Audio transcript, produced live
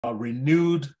a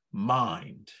renewed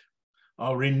mind,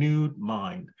 a renewed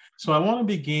mind. So I want to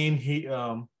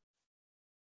begin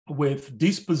with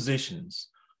dispositions.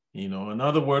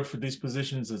 Another word for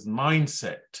dispositions is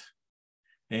mindset.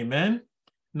 Amen.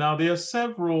 Now, there are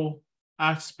several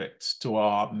aspects to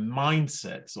our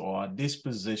mindsets or our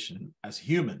disposition as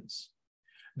humans.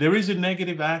 There is a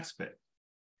negative aspect.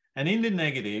 And in the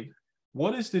negative,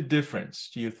 what is the difference,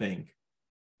 do you think?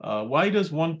 Why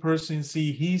does one person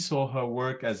see his or her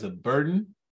work as a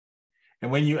burden?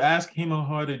 And when you ask him or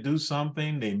her to do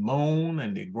something, they moan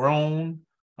and they groan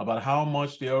about how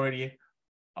much they already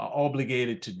are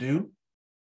obligated to do.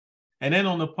 And then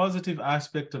on the positive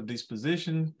aspect of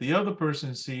disposition, the other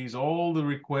person sees all the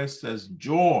requests as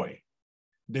joy.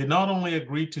 They not only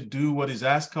agree to do what is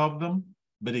asked of them,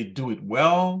 but they do it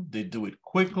well, they do it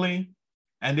quickly,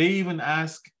 and they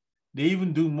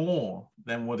even do more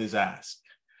than what is asked.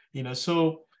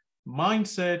 So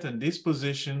mindset and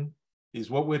disposition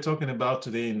is what we're talking about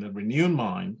today in the renewed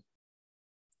mind.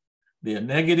 There are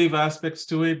negative aspects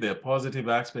to it, there are positive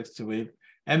aspects to it,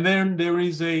 and then there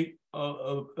is a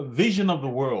vision of the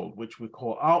world, which we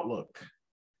call outlook.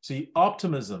 See,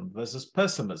 optimism versus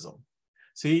pessimism.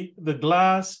 See, the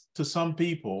glass to some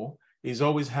people is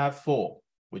always half full,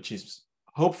 which is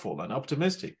hopeful and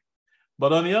optimistic.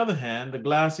 But on the other hand, the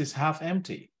glass is half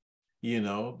empty,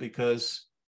 because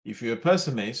if you're a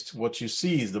pessimist, what you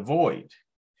see is the void,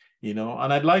 and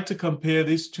I'd like to compare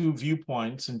these two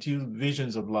viewpoints and two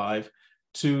visions of life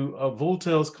to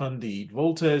Voltaire's Candide.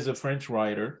 Voltaire is a French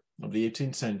writer of the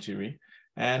 18th century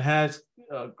and has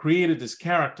created this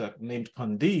character named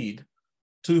Candide,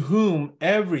 to whom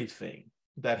everything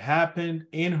that happened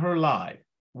in her life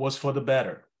was for the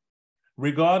better,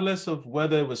 regardless of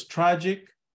whether it was tragic,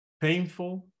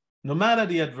 painful, no matter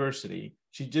the adversity.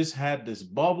 She just had this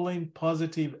bubbling,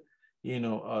 positive,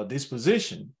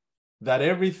 disposition that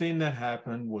everything that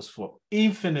happened was for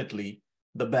infinitely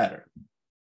the better.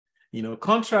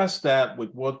 Contrast that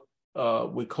with what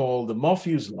we call the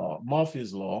Murphy's Law.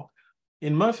 Murphy's Law.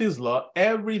 In Murphy's Law,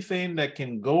 everything that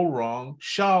can go wrong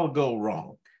shall go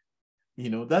wrong.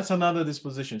 That's another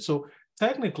disposition. So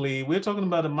technically, we're talking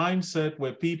about a mindset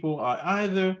where people are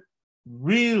either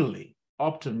really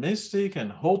optimistic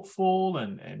and hopeful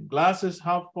and glasses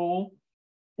half full,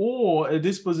 or a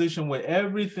disposition where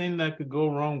everything that could go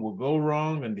wrong will go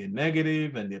wrong, and they're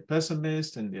negative and they're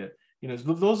pessimist, and they're,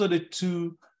 those are the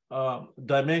two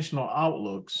dimensional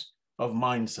outlooks of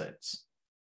mindsets.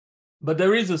 But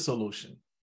there is a solution,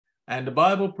 and the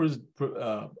Bible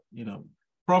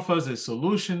proffers a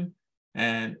solution,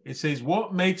 and it says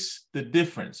what makes the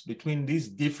difference between these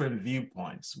different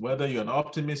viewpoints, whether you're an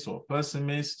optimist or a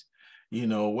pessimist,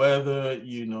 whether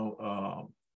you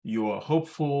are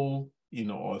hopeful,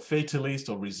 or a fatalist,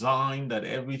 or resigned that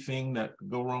everything that could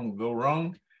go wrong will go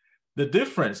wrong. The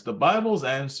difference, the Bible's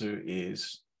answer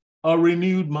is a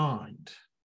renewed mind.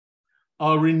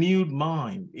 A renewed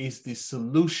mind is the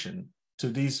solution to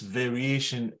this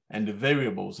variation and the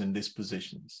variables in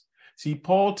dispositions. See,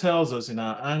 Paul tells us in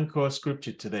our anchor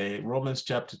scripture today, Romans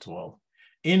chapter 12,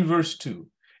 in verse 2,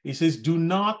 he says, do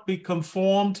not be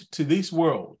conformed to this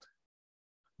world,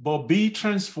 but be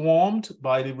transformed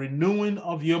by the renewing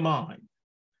of your mind,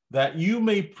 that you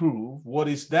may prove what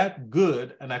is that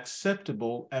good and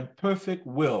acceptable and perfect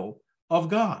will of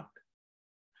God.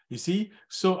 You see,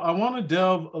 so I want to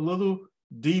delve a little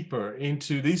deeper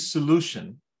into this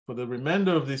solution for the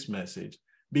remainder of this message,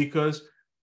 because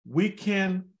we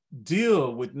can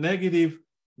deal with the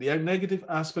negative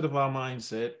aspect of our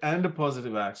mindset and the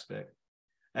positive aspect.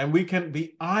 And we can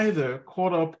be either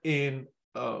caught up in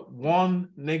one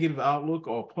negative outlook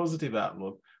or positive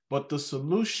outlook, but the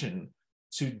solution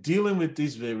to dealing with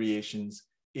these variations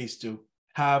is to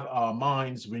have our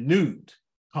minds renewed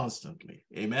constantly.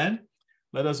 Amen?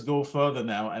 Let us go further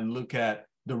now and look at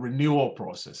the renewal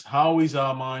process. How is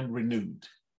our mind renewed?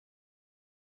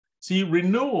 See,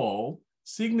 renewal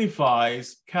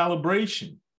signifies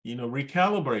calibration,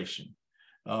 recalibration.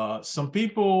 Some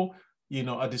people,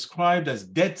 are described as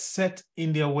dead set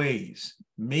in their ways,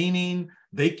 meaning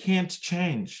they can't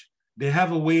change. They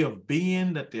have a way of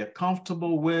being that they're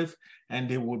comfortable with, and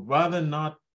they would rather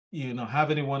not,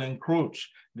 have anyone encroach.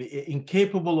 They're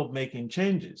incapable of making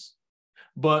changes.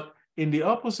 But in the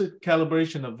opposite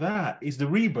calibration of that is the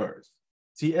rebirth.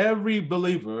 See, every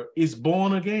believer is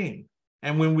born again.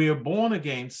 And when we are born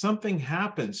again, something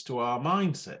happens to our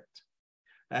mindset,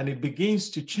 and it begins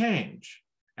to change.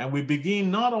 And we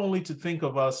begin not only to think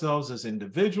of ourselves as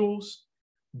individuals,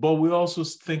 but we also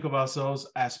think of ourselves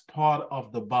as part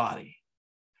of the body.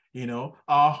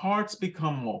 Our hearts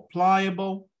become more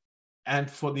pliable. And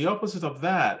for the opposite of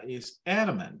that is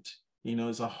adamant.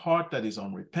 It's a heart that is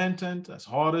unrepentant, as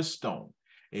hard as stone.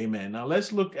 Amen. Now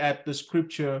let's look at the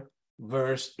scripture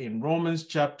verse in Romans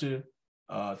chapter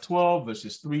 12,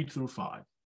 verses 3 through 5.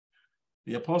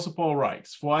 The Apostle Paul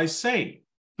writes, "For I say,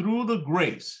 through the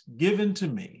grace given to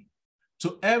me,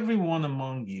 to everyone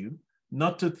among you,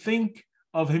 not to think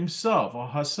of himself or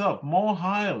herself more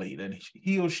highly than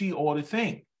he or she ought to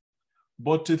think,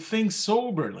 but to think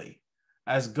soberly,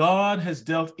 as God has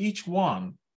dealt each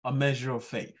one a measure of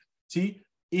faith." See,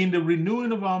 in the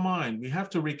renewing of our mind, we have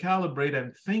to recalibrate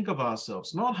and think of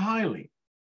ourselves, not highly,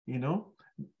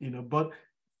 but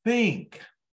think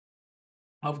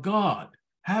of God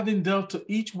having dealt to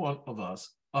each one of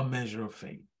us a measure of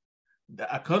faith.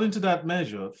 According to that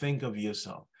measure, think of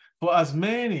yourself. For as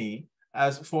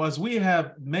we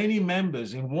have many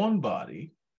members in one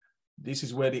body, this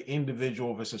is where the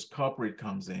individual versus corporate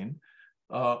comes in,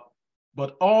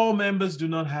 but all members do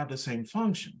not have the same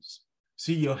functions.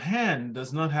 See, your hand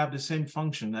does not have the same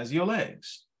function as your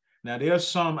legs. Now, there are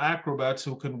some acrobats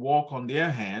who can walk on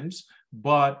their hands,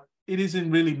 but it isn't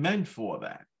really meant for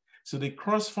that. So the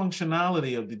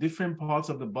cross-functionality of the different parts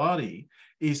of the body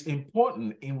is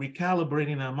important in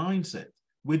recalibrating our mindset.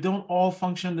 We don't all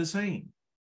function the same.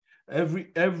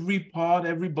 Every part,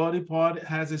 every body part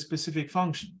has a specific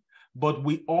function, but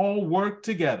we all work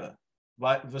together.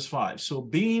 Verse 5. So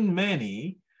being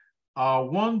many are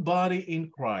one body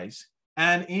in Christ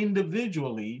and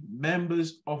individually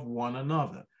members of one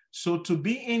another. So to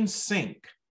be in sync,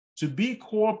 to be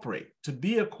corporate, to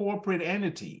be a corporate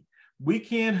entity, we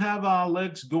can't have our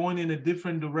legs going in a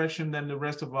different direction than the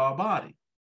rest of our body.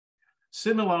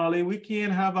 Similarly, we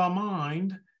can't have our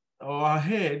mind or our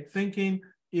head thinking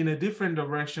in a different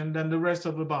direction than the rest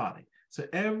of the body. So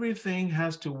everything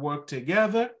has to work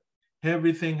together.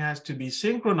 Everything has to be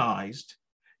synchronized,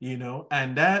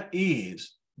 and that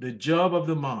is the job of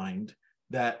the mind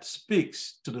that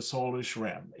speaks to the soulish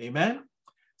realm. Amen?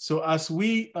 So as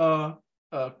we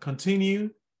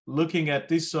continue looking at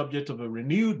this subject of a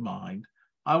renewed mind,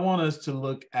 I want us to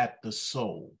look at the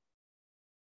soul.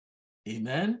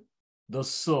 Amen? The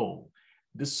soul.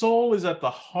 The soul is at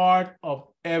the heart of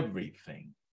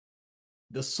everything.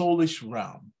 The soulish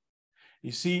realm.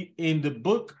 You see, in the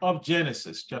book of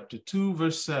Genesis, chapter 2,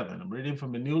 verse 7, I'm reading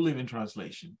from the New Living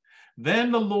Translation.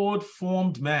 "Then the Lord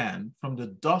formed man from the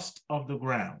dust of the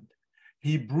ground.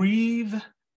 He breathed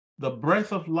the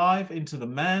breath of life into the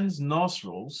man's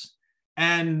nostrils,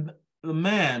 and the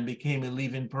man became a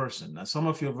living person." Now, some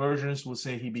of your versions will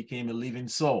say he became a living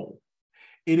soul.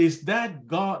 It is that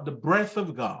God, the breath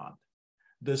of God,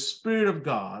 the Spirit of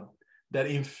God, that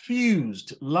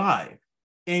infused life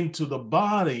into the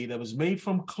body that was made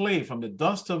from clay, from the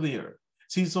dust of the earth.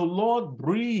 See, so the Lord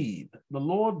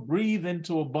breathed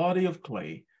into a body of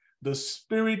clay the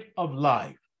spirit of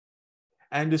life.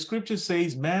 And the scripture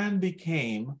says man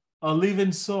became a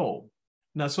living soul.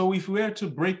 Now, so if we were to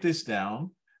break this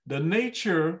down, the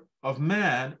nature of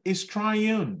man is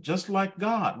triune, just like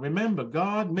God. Remember,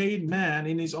 God made man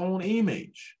in his own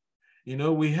image.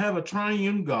 We have a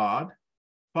triune God,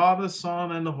 Father,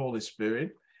 Son, and the Holy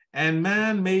Spirit. And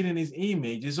man made in his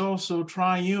image is also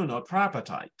triune or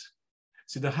tripartite.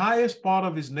 See, the highest part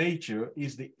of his nature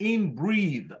is the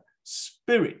inbreathed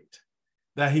spirit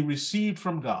that he received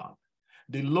from God.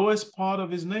 The lowest part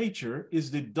of his nature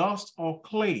is the dust or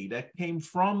clay that came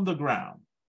from the ground.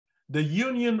 The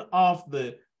union of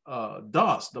the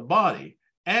dust, the body,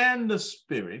 and the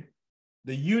spirit,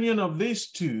 the union of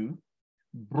these two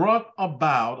brought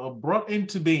about or brought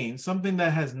into being something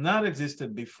that has not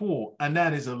existed before, and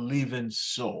that is a living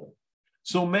soul.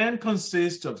 So man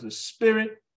consists of the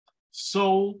spirit,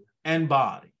 soul, and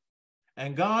body.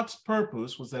 And God's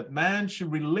purpose was that man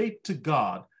should relate to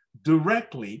God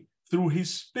directly through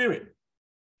his spirit,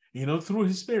 through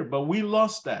his spirit. But we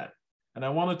lost that. And I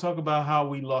want to talk about how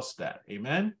we lost that.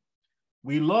 Amen.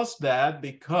 We lost that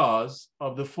because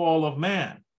of the fall of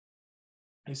man.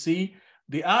 You see,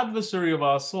 the adversary of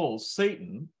our souls,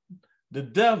 Satan, the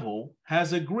devil,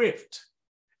 has a grift.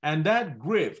 And that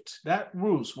grift, that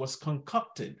ruse, was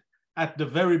concocted at the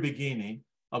very beginning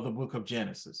of the book of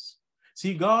Genesis.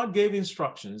 See, God gave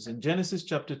instructions in Genesis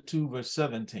chapter 2, verse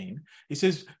 17. He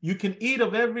says, "You can eat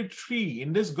of every tree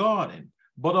in this garden,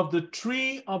 but of the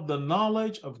tree of the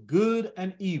knowledge of good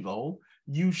and evil,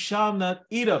 you shall not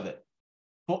eat of it.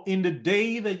 For in the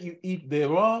day that you eat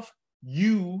thereof,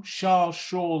 you shall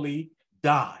surely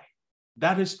die."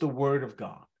 That is the word of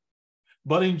God.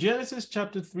 But in Genesis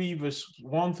chapter 3, verse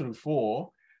 1 through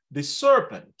 4, the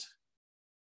serpent,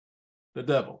 the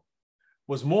devil,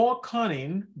 was more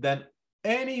cunning than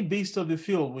any beast of the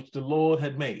field which the Lord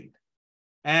had made.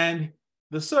 And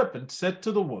the serpent said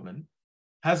to the woman,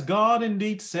 Has God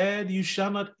indeed said, you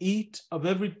shall not eat of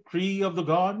every tree of the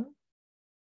garden?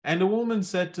 And the woman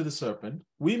said to the serpent,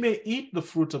 we may eat the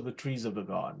fruit of the trees of the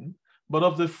garden, but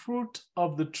of the fruit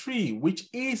of the tree which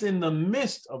is in the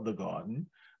midst of the garden,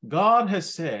 God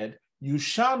has said, you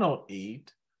shall not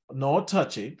eat nor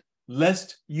touch it,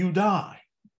 lest you die.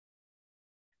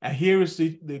 And here is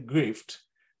the gift.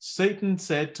 Satan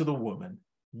said to the woman,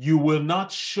 you will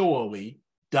not surely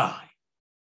die.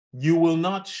 You will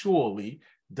not surely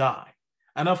die.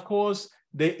 And of course,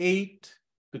 they ate.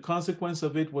 The consequence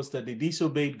of it was that they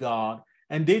disobeyed God,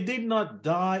 and they did not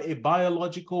die a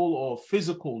biological or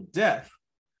physical death,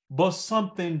 but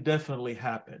something definitely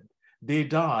happened. They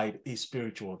died a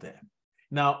spiritual death.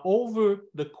 Now, over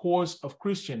the course of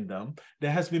Christendom,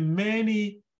 there has been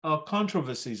many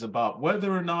controversies about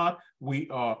whether or not we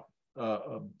are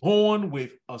born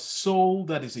with a soul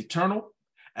that is eternal,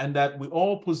 and that we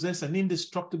all possess an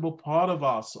indestructible part of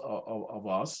us,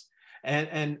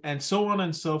 and so on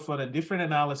and so forth, and different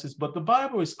analysis. But the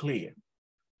Bible is clear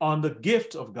on the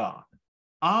gift of God.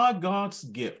 Our God's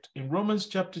gift in Romans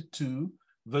chapter 2,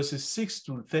 verses 6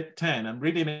 through 10, I'm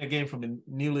reading again from the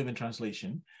New Living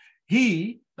Translation.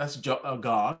 He, that's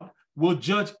God, will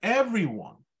judge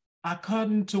everyone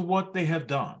according to what they have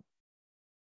done.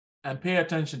 And pay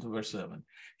attention to verse 7.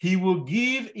 He will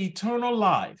give eternal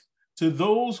life to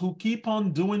those who keep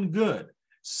on doing good,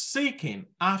 seeking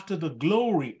after the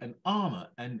glory and honor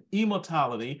and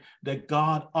immortality that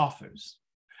God offers.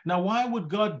 Now, why would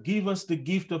God give us the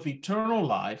gift of eternal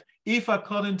life if,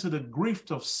 according to the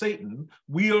gift of Satan,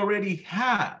 we already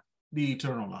have the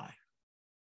eternal life?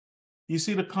 You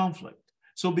see the conflict.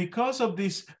 So because of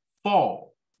this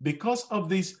fall, because of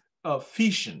this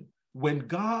fission, when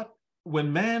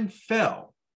man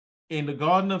fell in the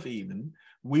Garden of Eden,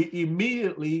 we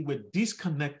immediately were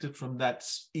disconnected from that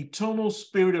eternal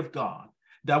Spirit of God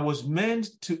that was meant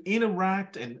to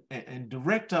interact and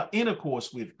direct our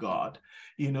intercourse with God.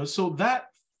 So that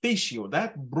fissure,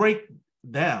 that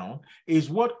breakdown is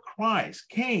what Christ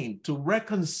came to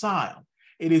reconcile.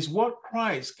 It is what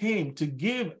Christ came to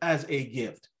give as a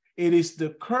gift. It is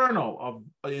the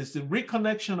is the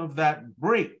reconnection of that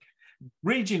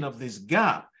bridging of this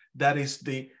gap that is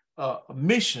the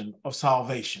mission of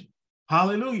salvation.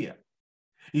 Hallelujah.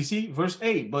 You see, verse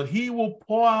 8, but he will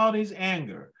pour out his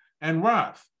anger and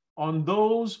wrath on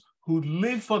those who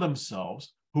live for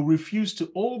themselves, who refuse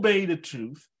to obey the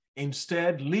truth,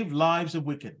 instead live lives of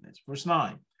wickedness. Verse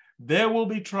 9, there will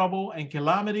be trouble and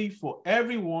calamity for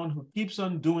everyone who keeps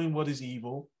on doing what is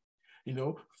evil,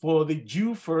 for the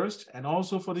Jew first and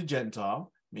also for the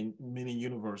Gentile, meaning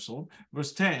universal.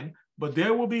 Verse 10, but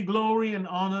there will be glory and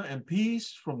honor and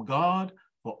peace from God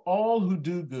for all who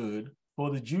do good, for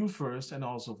the Jew first and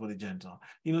also for the Gentile.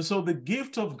 So the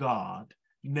gift of God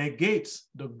negates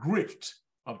the grift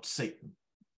of Satan.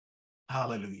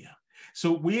 Hallelujah.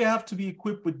 So we have to be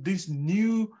equipped with this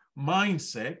new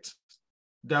mindset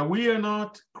that we are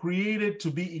not created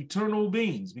to be eternal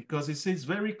beings, because it says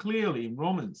very clearly in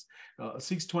Romans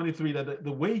 6:23 that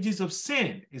the wages of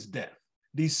sin is death.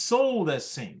 The soul that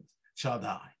sins shall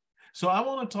die. So I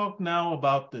want to talk now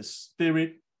about the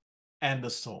spirit and the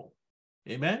soul.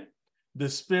 Amen? The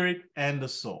spirit and the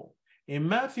soul. In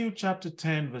Matthew chapter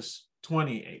 10, verse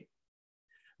 28,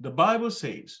 the Bible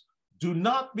says, do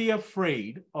not be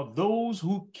afraid of those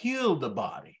who kill the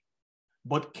body,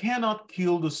 but cannot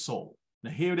kill the soul.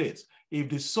 Now here it is. If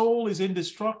the soul is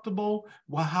indestructible,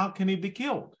 well, how can it be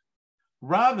killed?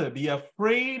 Rather, be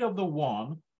afraid of the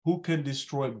one who can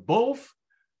destroy both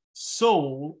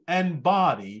soul and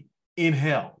body in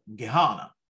hell.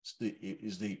 Gehenna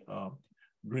is the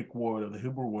Greek word or the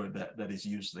Hebrew word that is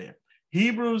used there.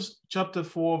 Hebrews chapter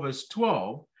 4, verse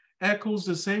 12 echoes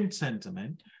the same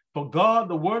sentiment. For God,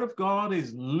 the word of God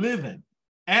is living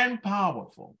and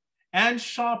powerful and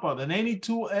sharper than any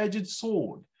two-edged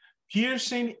sword,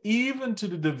 piercing even to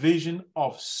the division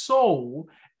of soul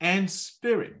and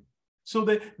spirit. So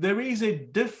there is a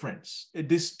difference, a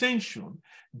distinction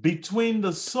between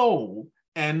the soul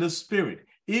and the spirit,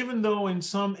 even though in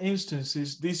some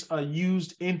instances these are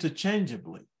used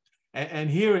interchangeably. And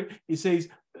here it says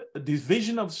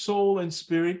division of soul and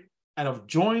spirit, and of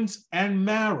joints and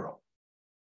marrow.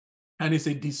 And it's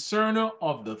a discerner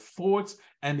of the thoughts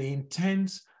and the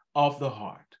intents of the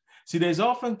heart. See, there's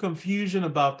often confusion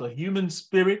about the human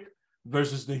spirit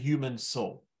versus the human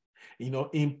soul.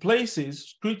 In places,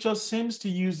 Scripture seems to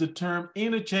use the term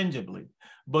interchangeably,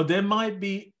 but there might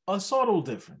be a subtle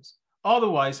difference.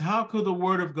 Otherwise, how could the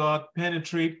word of God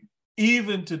penetrate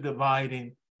even to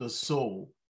dividing the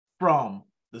soul from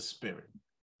the spirit?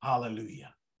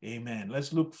 Hallelujah. Amen.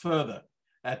 Let's look further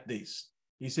at this.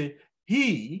 He said,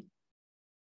 he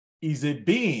is a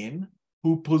being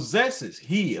who possesses,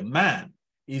 he, a man,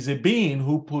 is a being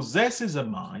who possesses a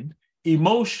mind,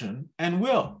 emotion, and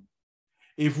will.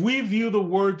 If we view the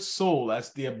word soul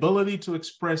as the ability to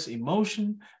express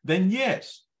emotion, then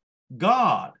yes,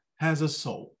 God has a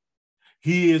soul.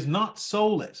 He is not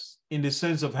soulless in the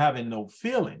sense of having no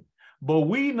feeling, but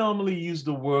we normally use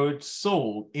the word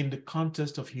soul in the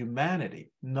context of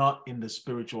humanity, not in the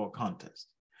spiritual context.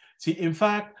 See, in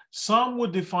fact, some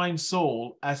would define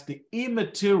soul as the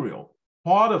immaterial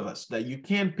part of us that you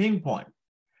can't pinpoint,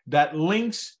 that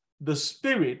links the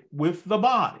spirit with the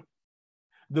body.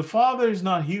 The Father is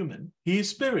not human, he is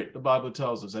spirit, the Bible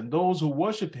tells us, and those who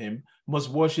worship him must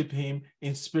worship him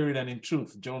in spirit and in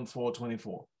truth, John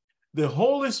 4:24. The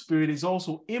Holy Spirit is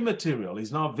also immaterial.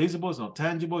 He's not visible, it's not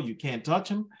tangible, you can't touch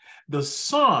him. The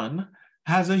Son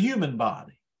has a human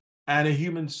body and a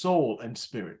human soul and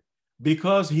spirit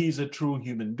because he's a true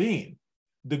human being.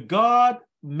 The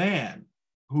God-man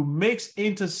who makes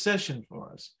intercession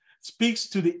for us speaks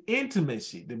to the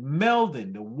intimacy, the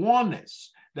melding, the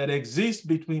oneness that exists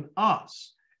between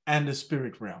us and the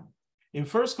spirit realm. In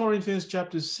 1 Corinthians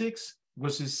chapter 6,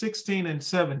 verses 16 and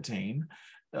 17,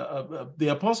 the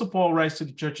Apostle Paul writes to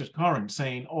the church at Corinth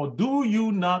saying, "Or do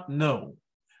you not know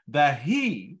that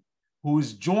he who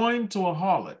is joined to a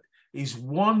harlot is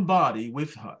one body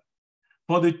with her?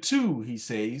 For the two," he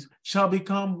says, "shall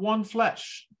become one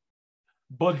flesh.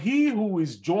 But he who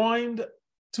is joined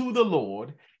to the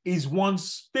Lord is one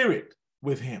spirit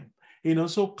with him."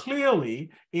 So clearly,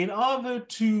 in order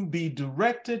to be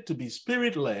directed, to be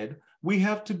spirit-led, we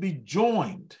have to be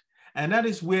joined. And that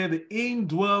is where the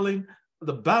indwelling,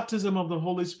 the baptism of the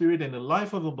Holy Spirit and the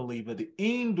life of a believer, the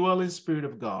indwelling Spirit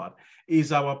of God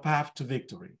is our path to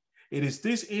victory. It is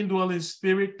this indwelling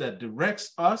Spirit that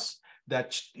directs us,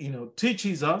 that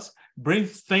teaches us,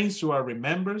 brings things to our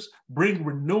remembrance, brings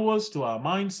renewals to our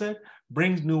mindset,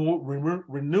 brings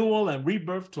renewal and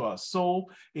rebirth to our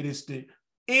soul. It is the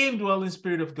indwelling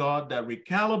Spirit of God that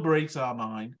recalibrates our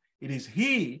mind. It is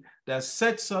he that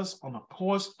sets us on a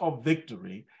course of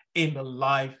victory in the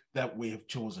life that we have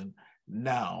chosen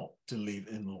now to live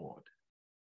in the Lord.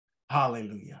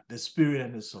 Hallelujah. The spirit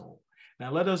and the soul.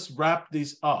 Now let us wrap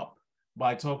this up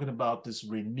by talking about this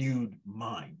renewed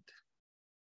mind.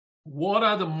 What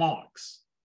are the marks,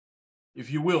 if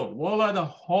you will, what are the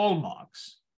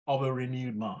hallmarks of a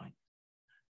renewed mind?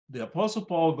 The Apostle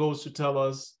Paul goes to tell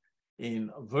us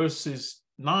in verses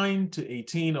 9 to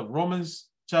 18 of Romans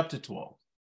chapter 12,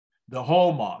 the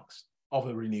hallmarks of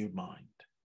a renewed mind.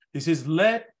 He says,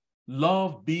 "Let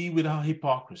love be without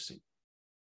hypocrisy."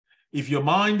 If your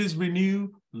mind is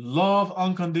renewed, love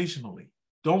unconditionally.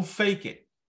 Don't fake it.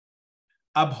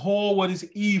 Abhor what is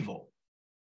evil.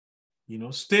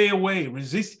 Stay away,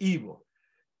 resist evil,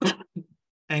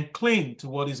 and cling to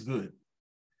what is good.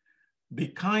 Be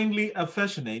kindly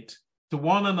affectionate to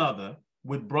one another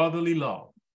with brotherly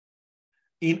love.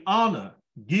 In honor,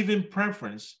 giving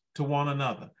preference to one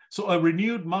another. So a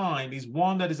renewed mind is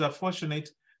one that is affectionate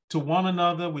to one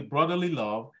another with brotherly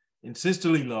love and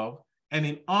sisterly love, and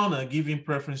in honor, giving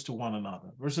preference to one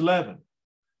another. Verse 11,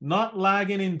 not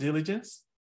lagging in diligence,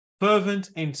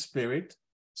 fervent in spirit,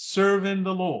 serving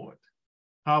the Lord.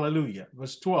 Hallelujah.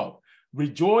 Verse 12,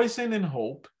 rejoicing in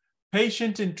hope,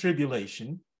 patient in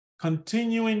tribulation,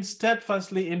 continuing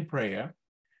steadfastly in prayer.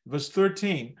 Verse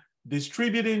 13,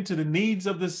 distributing to the needs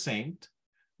of the saint,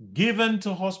 given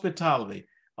to hospitality.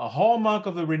 A hallmark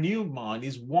of a renewed mind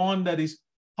is one that is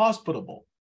hospitable,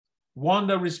 one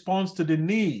that responds to the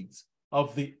needs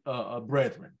of the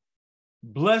brethren.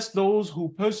 Bless those who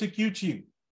persecute you.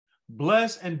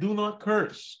 Bless and do not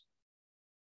curse.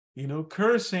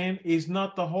 Cursing is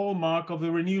not the hallmark of a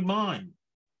renewed mind.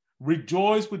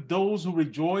 Rejoice with those who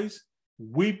rejoice,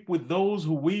 weep with those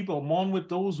who weep, or mourn with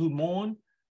those who mourn.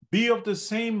 Be of the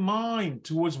same mind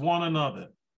towards one another.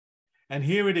 And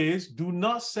here it is, do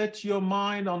not set your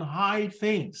mind on high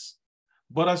things,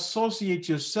 but associate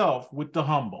yourself with the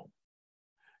humble.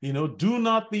 Do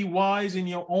not be wise in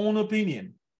your own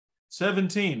opinion.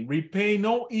 17, repay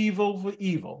no evil for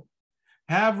evil.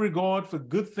 Have regard for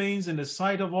good things in the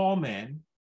sight of all men.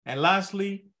 And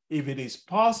lastly, if it is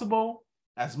possible,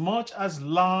 as much as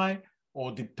lie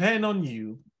or depend on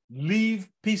you, live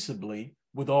peaceably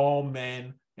with all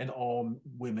men and all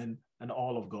women and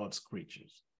all of God's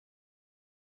creatures.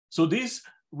 So this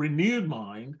renewed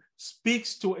mind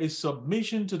speaks to a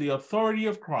submission to the authority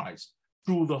of Christ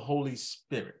through the Holy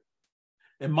Spirit.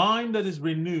 A mind that is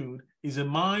renewed is a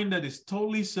mind that is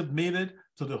totally submitted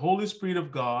to the Holy Spirit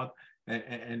of God,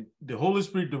 and the Holy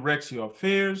Spirit directs your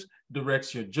affairs,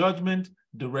 directs your judgment,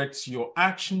 directs your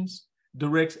actions,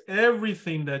 directs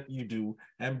everything that you do,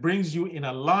 and brings you in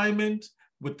alignment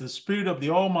with the Spirit of the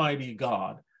Almighty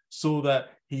God, so that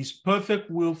his perfect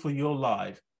will for your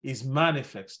life is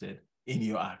manifested in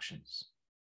your actions.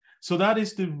 So that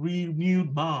is the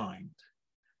renewed mind,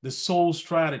 the soul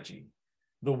strategy,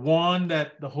 the one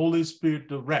that the Holy Spirit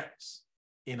directs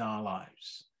in our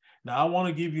lives. Now, I want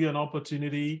to give you an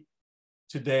opportunity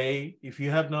today. If you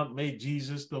have not made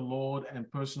Jesus the Lord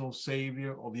and personal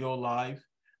Savior of your life,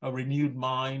 a renewed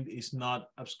mind is not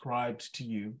ascribed to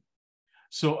you.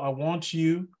 So I want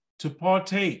you to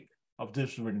partake of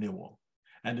this renewal.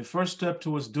 And the first step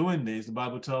towards doing this, the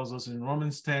Bible tells us in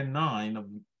Romans 10:9 of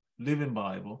Living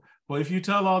Bible, for if you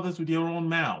tell others with your own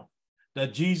mouth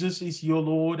that Jesus is your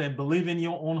Lord and believe in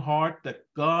your own heart that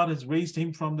God has raised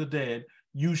him from the dead,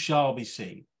 you shall be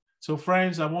saved. So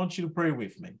friends, I want you to pray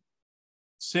with me.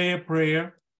 Say a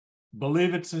prayer,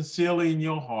 believe it sincerely in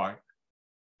your heart.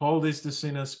 Call this the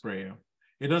sinner's prayer.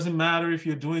 It doesn't matter if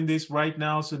you're doing this right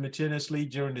now simultaneously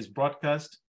during this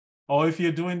broadcast, or if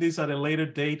you're doing this at a later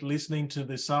date, listening to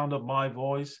the sound of my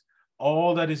voice.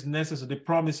 All that is necessary, the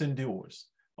promise endures.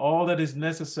 All that is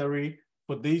necessary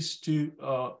for this to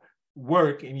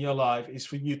work in your life is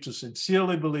for you to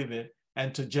sincerely believe it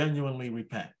and to genuinely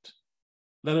repent.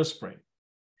 Let us pray.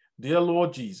 Dear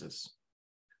Lord Jesus,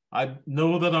 I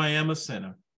know that I am a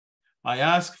sinner. I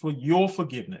ask for your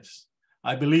forgiveness.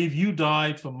 I believe you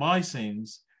died for my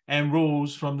sins and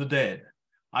rose from the dead.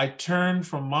 I turn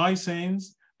from my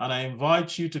sins and I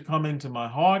invite you to come into my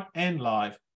heart and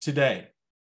life today.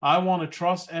 I want to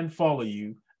trust and follow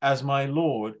you as my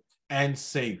Lord and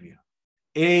Savior.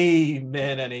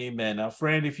 Amen and amen. Now,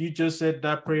 friend, if you just said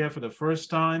that prayer for the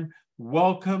first time,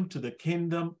 welcome to the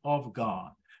kingdom of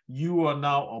God. You are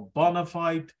now a bona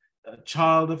fide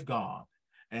child of God,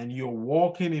 and you're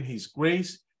walking in his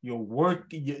grace. Your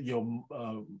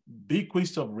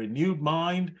bequest of renewed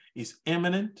mind is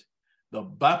imminent. The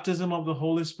baptism of the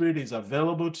Holy Spirit is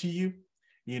available to you,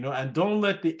 and don't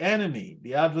let the enemy,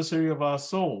 the adversary of our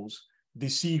souls,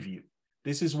 deceive you.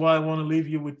 This is why I want to leave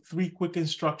you with 3 quick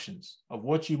instructions of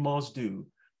what you must do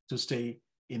to stay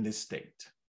in this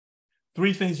state.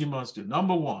 3 things you must do.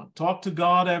 Number 1, talk to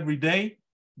God every day.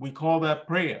 We call that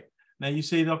prayer. Now you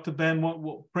say, Dr. Ben, what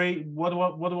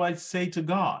do I say to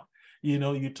God?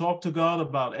 You talk to God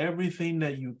about everything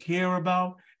that you care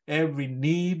about, every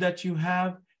need that you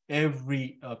have,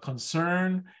 every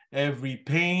concern, every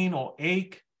pain or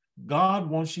ache. God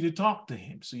wants you to talk to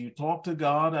him. So you talk to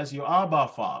God as your Abba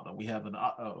Father. We have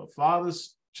a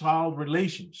father-child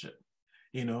relationship,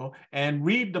 and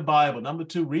read the Bible. Number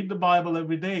 2, read the Bible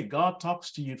every day. God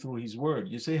talks to you through his word.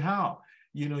 You say, how?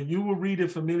 You will read a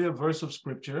familiar verse of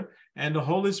scripture, and the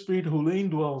Holy Spirit who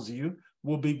indwells you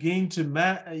will begin to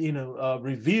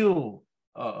reveal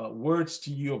words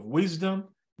to you of wisdom,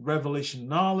 revelation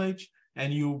knowledge,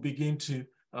 and you will begin to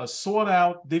sort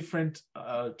out different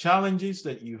challenges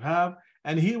that you have,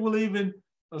 and he will even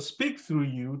speak through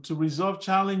you to resolve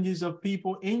challenges of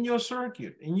people in your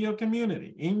circuit, in your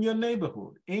community, in your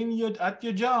neighborhood, at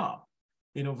your job.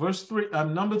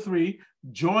 Number 3,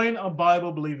 join a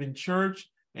Bible-believing church,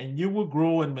 and you will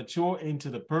grow and mature into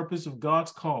the purpose of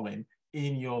God's calling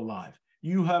in your life.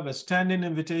 You have a standing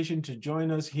invitation to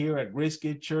join us here at Grace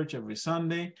Gate Church every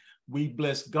Sunday. We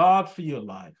bless God for your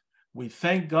life. We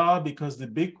thank God because the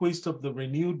bequest of the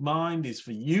renewed mind is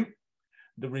for you.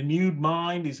 The renewed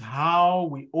mind is how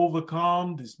we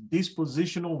overcome these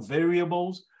dispositional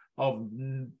variables of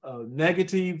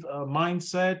negative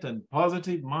mindset and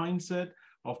positive mindset,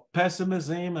 of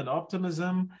pessimism and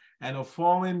optimism, and of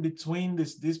falling between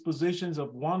these dispositions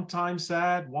of one time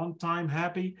sad, one time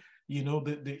happy.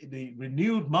 The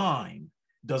renewed mind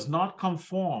does not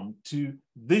conform to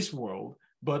this world,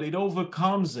 but it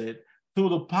overcomes it through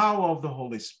the power of the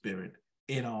Holy Spirit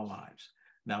in our lives.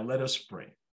 Now let us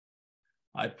pray.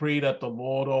 I pray that the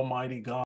Lord Almighty God